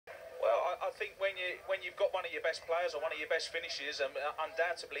I think when you've got one of your best players or one of your best finishers, and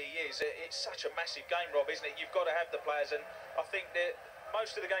undoubtedly he is, it's such a massive game, Rob, isn't it? You've got to have the players, and I think that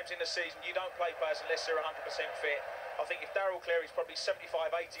most of the games in the season you don't play players unless they're 100% fit. I think if Daryl Clare is probably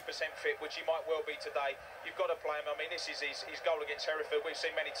 75–80% fit, which he might well be today, you've got to play him. I mean, this is his goal against Hereford. We've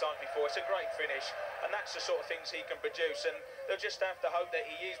seen many times before. It's a great finish, and that's the sort of things he can produce. And they'll just have to hope that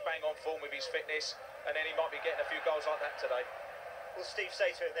he is bang on form with his fitness, and then he might be getting a few goals like that today. Will Steve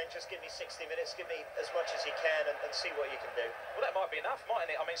say to him then, just give me 60 minutes, give me as much as you can, and see what you can do? Well, that might be enough,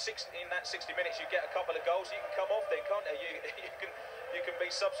 mightn't it? I mean, in that 60 minutes, you get a couple of goals, you can come off then, can't you? You can be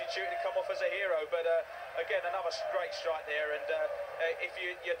substituted and come off as a hero. But again, another great strike there. And if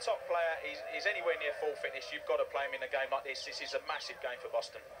your top player is anywhere near full fitness, you've got to play him in a game like this. This is a massive game for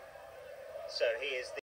Boston. So he is the